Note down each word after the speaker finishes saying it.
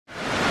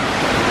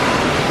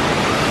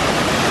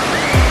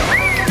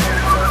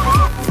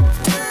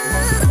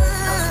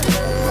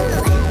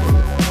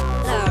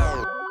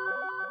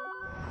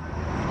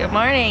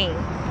morning.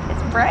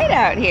 It's bright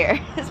out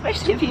here,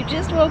 especially if you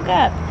just woke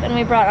up. And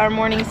we brought our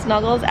morning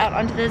snuggles out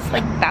onto this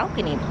like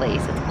balcony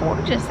place. It's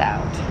gorgeous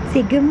out.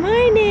 Say good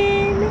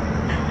morning.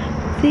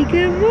 Say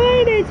good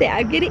morning. Say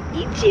I'm gonna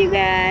eat you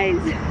guys.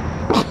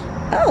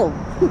 Oh,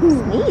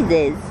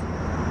 sneezes.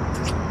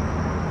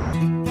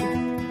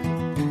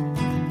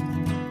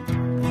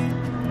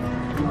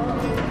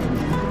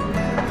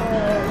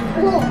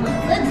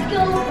 Let's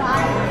go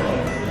buy it.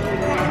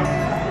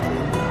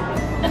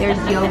 There's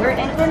yogurt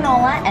and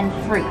granola and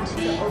fruit.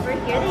 So over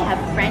here they have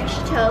French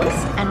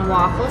toast and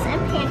waffles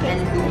and pancakes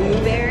and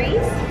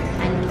blueberries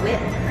and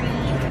whipped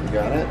cream. You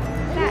got it?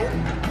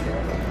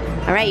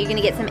 All right, you're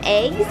gonna get some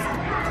eggs.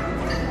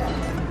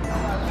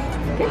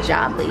 Good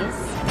job, Lise.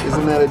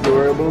 Isn't that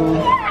adorable?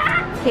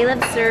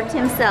 Caleb served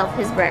himself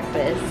his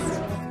breakfast.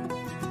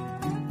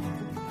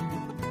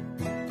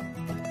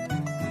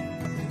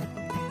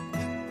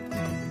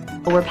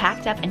 We're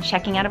packed up and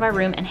checking out of our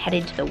room and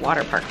headed to the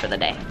water park for the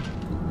day.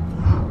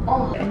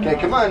 Okay,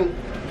 come on.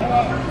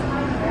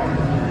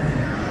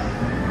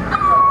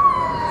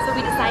 So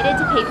we decided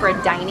to pay for a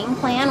dining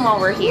plan while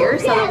we're here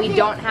so that we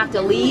don't have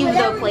to leave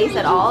the place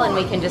at all and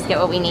we can just get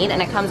what we need,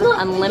 and it comes with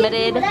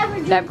unlimited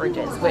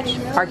beverages, which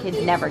our kids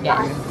never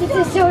get. This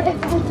is so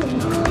difficult.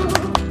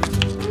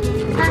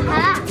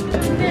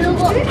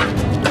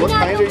 What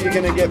kind are you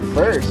gonna get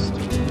first?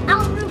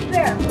 Root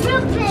beer.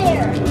 Root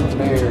beer.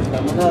 Bear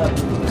coming up.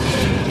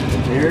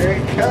 Here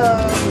it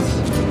comes.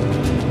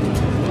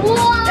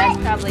 What? That's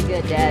probably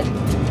good, Dad.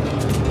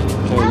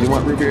 Oh, you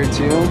want root beer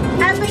too?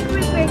 I like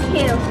root beer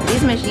too.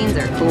 These machines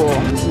are cool.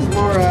 This is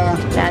Laura.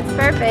 That's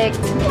perfect.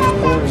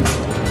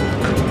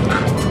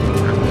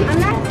 I'm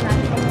not.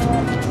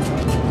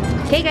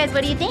 Okay guys,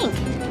 what do you think?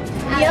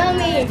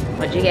 Yummy.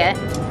 What'd you get?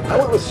 I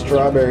went with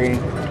strawberry.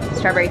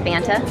 Strawberry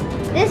Fanta?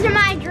 This is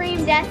my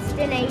dream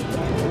destination.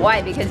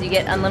 Why? Because you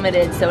get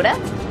unlimited soda?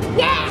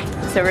 Yeah.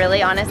 So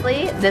really,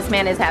 honestly, this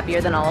man is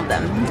happier than all of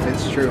them.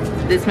 It's true.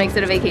 This makes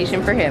it a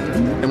vacation for him.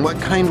 And what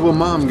kind will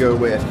Mom go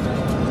with?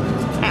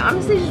 I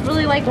honestly just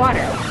really like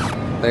water.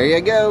 There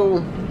you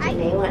go.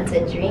 Renee wants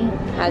a drink.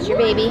 How's your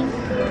baby?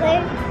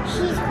 Good.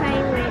 She's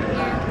crying right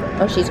now.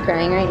 Oh, she's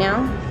crying right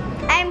now?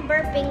 I'm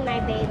burping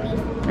my baby.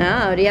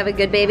 Oh, do you have a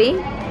good baby?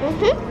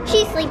 Mm-hmm.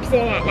 She sleeps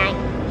in at night.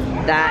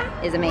 That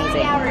is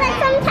amazing. But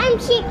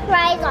sometimes she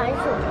cries on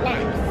fruit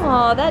naps.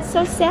 Oh, that's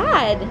so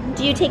sad.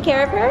 Do you take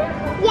care of her?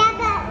 Yeah,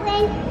 but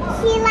when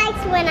she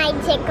likes when I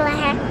tickle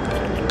her.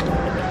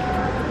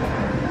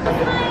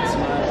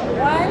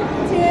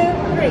 1, 2,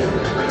 3.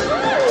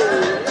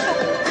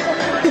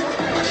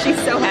 She's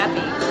so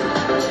happy.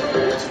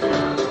 It's a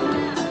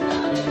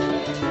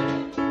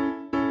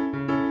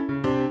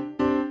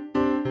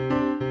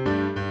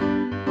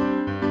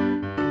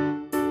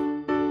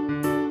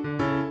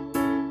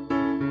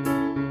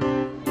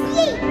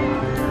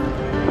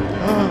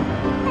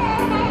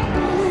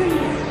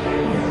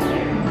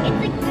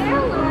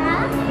girl, Laura.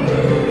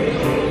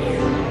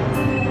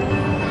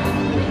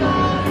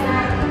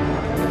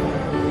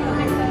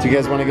 Do you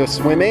guys want to go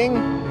swimming?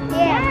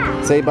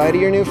 Yeah. Say bye to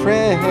your new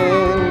friend.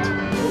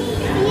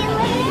 See you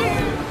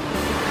later.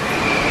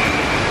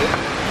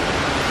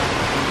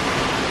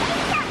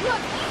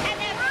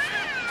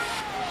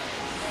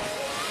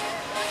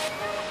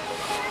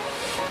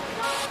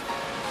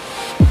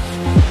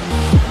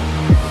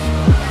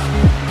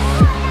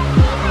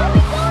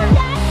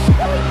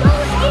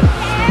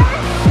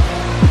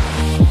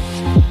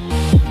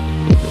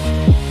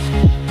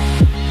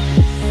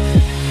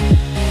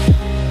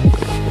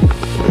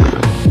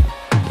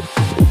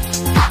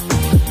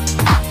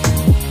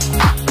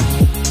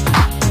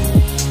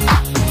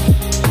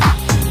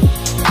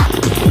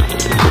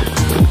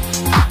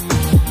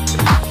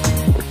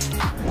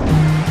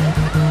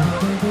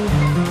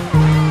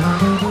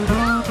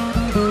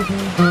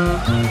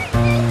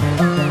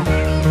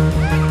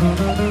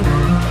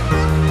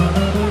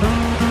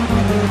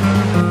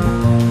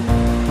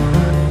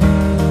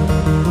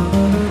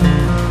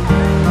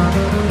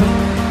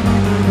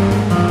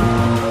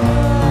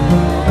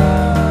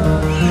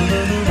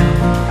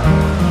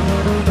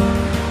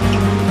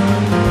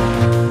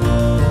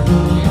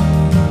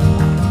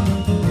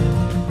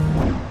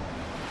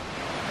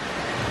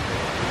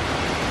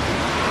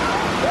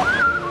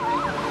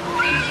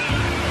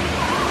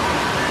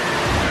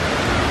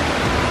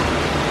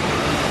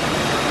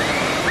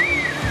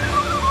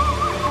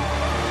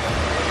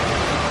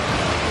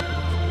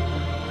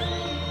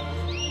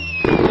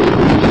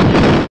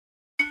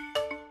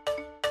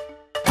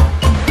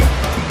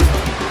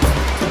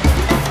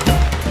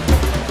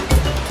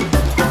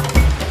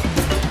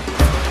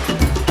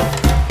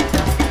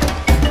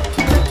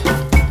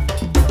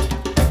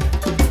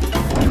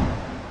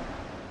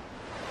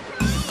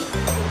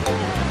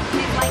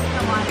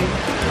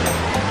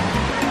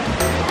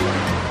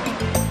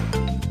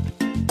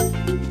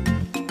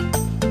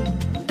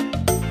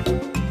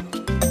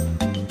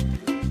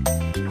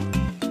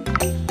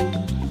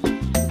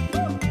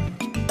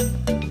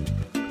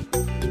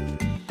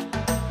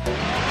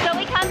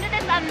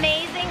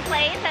 amazing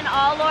place and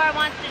all Laura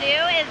wants to do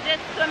is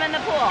just swim in the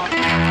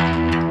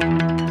pool.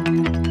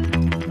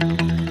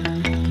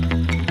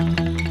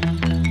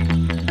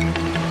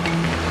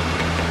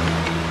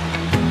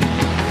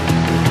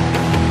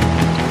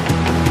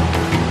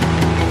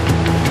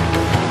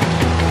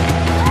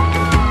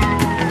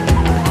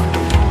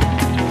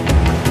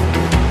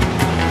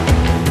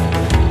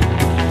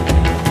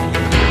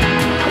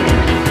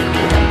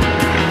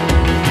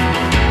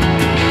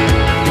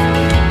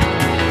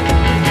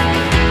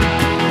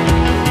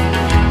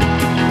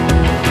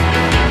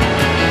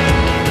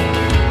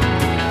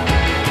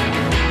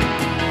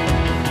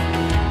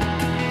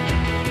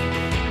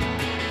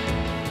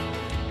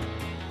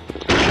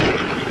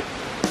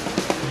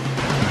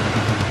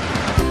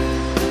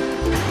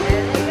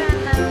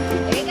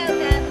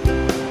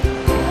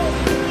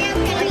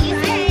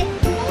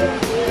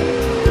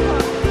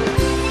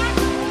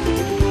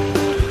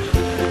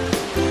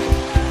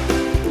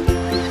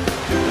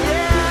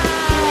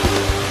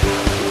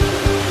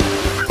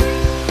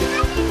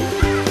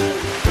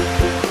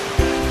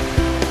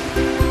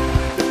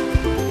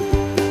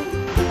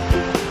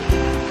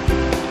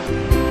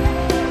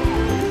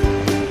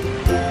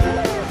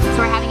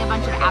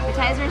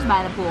 appetizers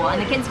by the pool,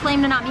 and the kids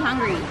claim to not be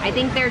hungry. I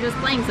think they're just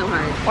playing so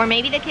hard. Or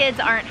maybe the kids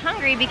aren't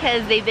hungry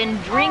because they've been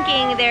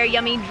drinking their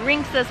yummy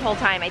drinks this whole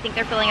time. I think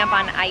they're filling up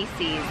on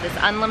ices. This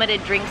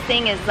unlimited drinks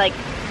thing is like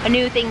a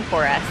new thing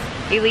for us.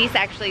 Elise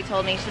actually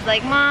told me, she's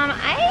like, Mom,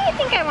 I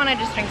think I want to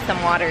just drink some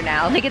water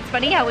now. Like, it's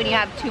funny how when you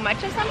have too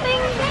much of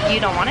something, you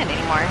don't want it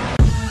anymore.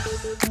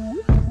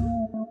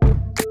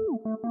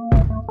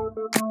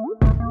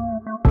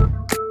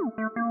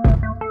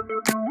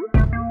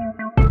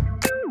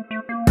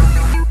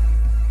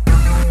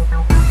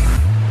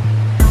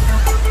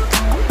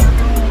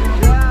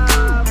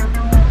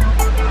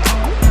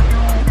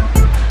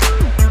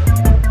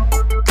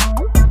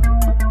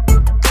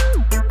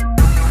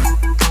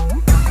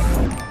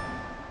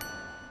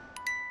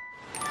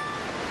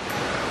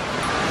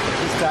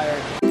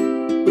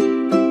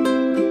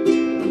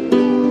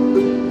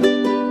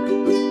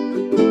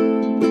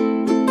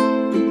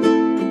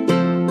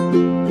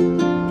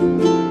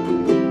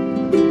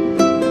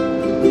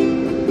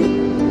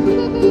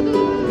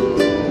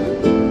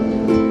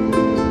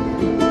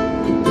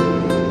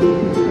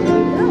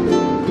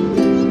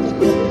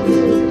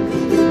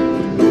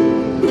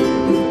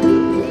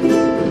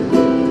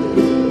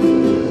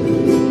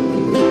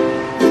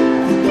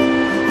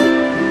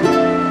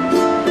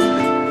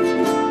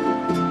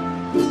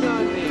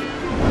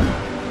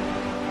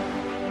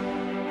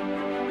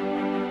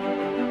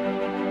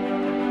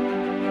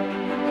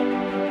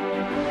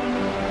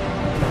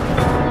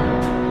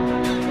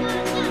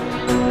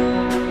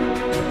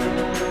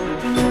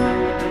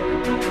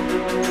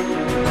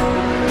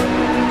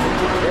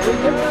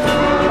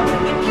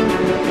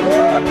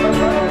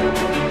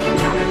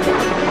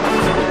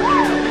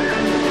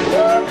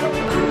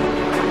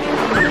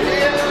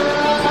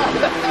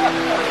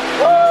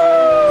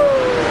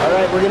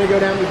 We're gonna go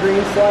down the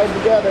green slide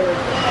together.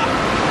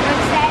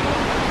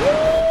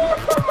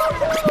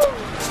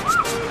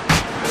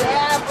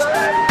 Yeah,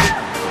 bud!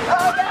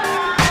 Oh no!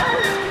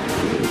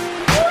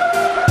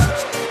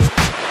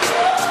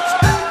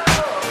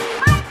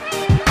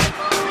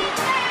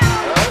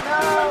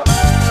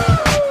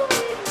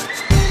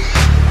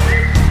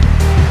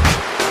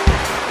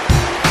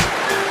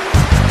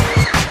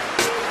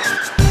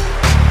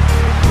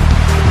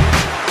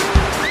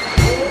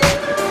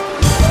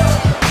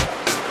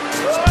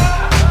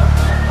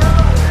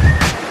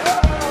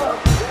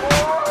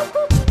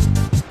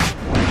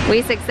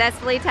 We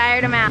successfully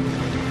tired him out.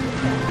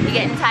 You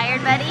getting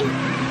tired, buddy?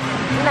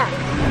 No.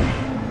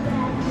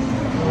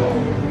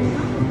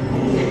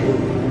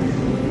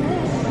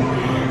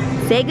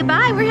 Say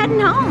goodbye, we're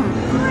heading home.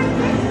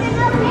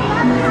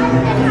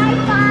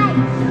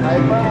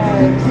 High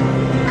fives.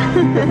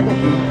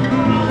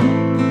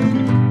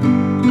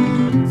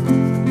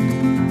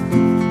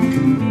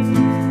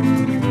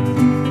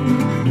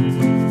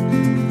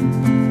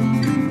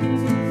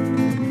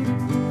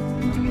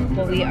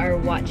 We are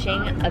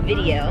watching a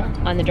video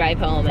on the drive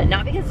home, and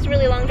not because it's a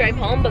really long drive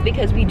home, but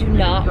because we do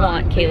not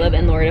want Caleb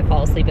and Laura to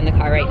fall asleep in the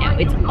car right now.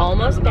 It's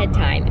almost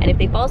bedtime, and if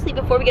they fall asleep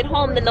before we get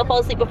home, then they'll fall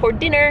asleep before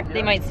dinner.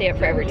 They might stay up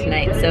forever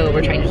tonight, so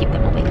we're trying to keep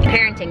them awake.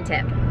 Parenting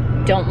tip: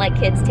 don't let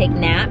kids take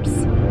naps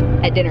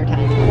at dinner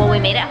time. Well, we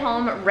made it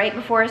home right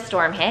before a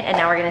storm hit, and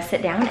now we're gonna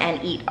sit down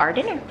and eat our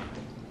dinner.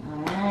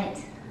 All right,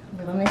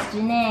 little Miss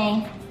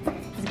Janae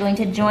is going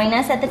to join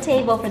us at the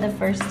table for the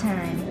first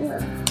time.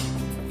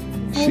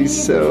 She's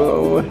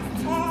so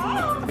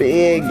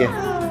big.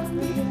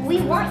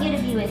 We want you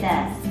to be with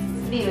us.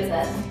 Be with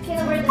us.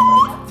 Caleb, where's the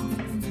boy?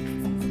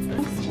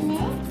 Thanks,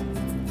 Janae.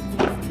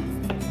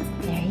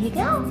 There you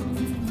go.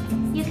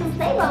 You can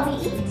play while we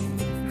eat.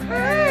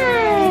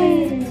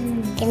 Hi.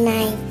 Good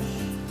night.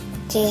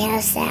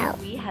 J-House out.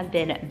 We have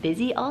been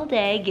busy all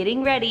day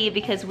getting ready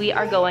because we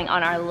are going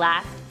on our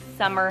last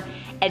summer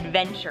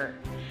adventure.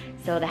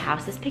 So the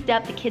house is picked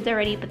up, the kids are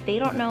ready, but they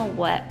don't know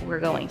what we're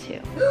going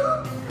to.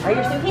 Are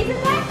your suitcases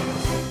packed?